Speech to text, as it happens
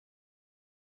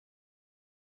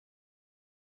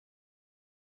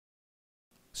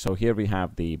So here we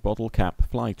have the bottle cap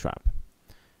fly trap,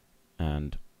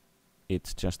 and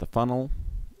it's just a funnel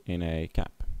in a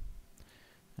cap,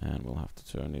 and we'll have to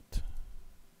turn it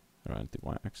around the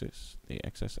y-axis, the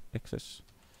x-axis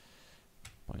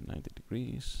by 90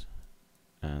 degrees,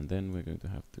 and then we're going to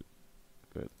have to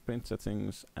go to print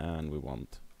settings, and we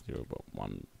want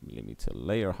 0.1 millimeter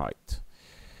layer height,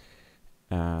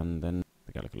 and then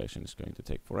the calculation is going to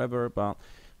take forever, but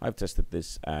I've tested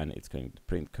this and it's going to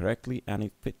print correctly and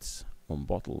it fits on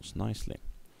bottles nicely.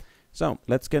 So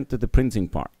let's get to the printing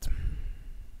part.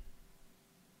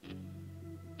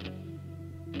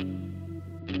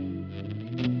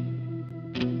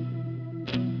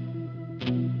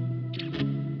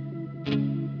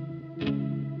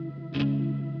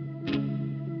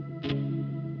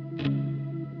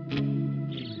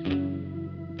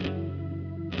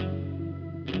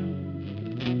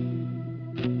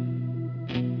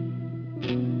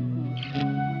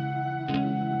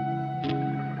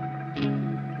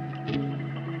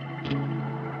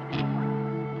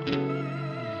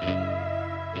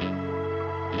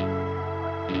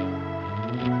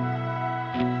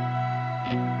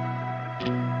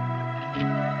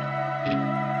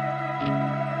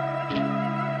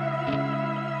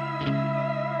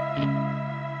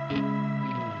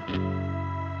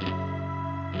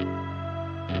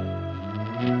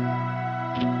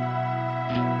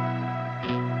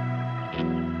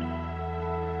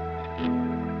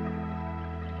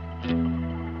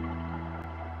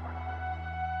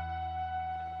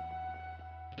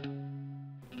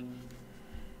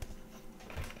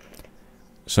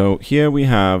 So here we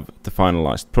have the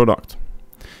finalized product,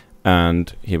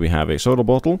 and here we have a soda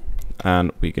bottle, and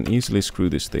we can easily screw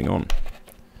this thing on.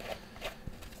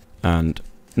 And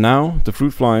now the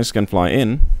fruit flies can fly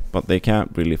in, but they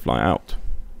can't really fly out.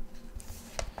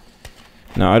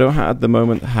 Now I don't at the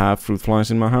moment have fruit flies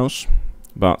in my house,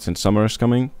 but since summer is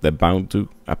coming, they're bound to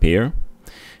appear,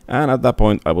 and at that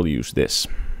point I will use this.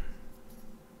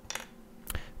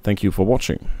 Thank you for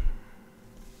watching.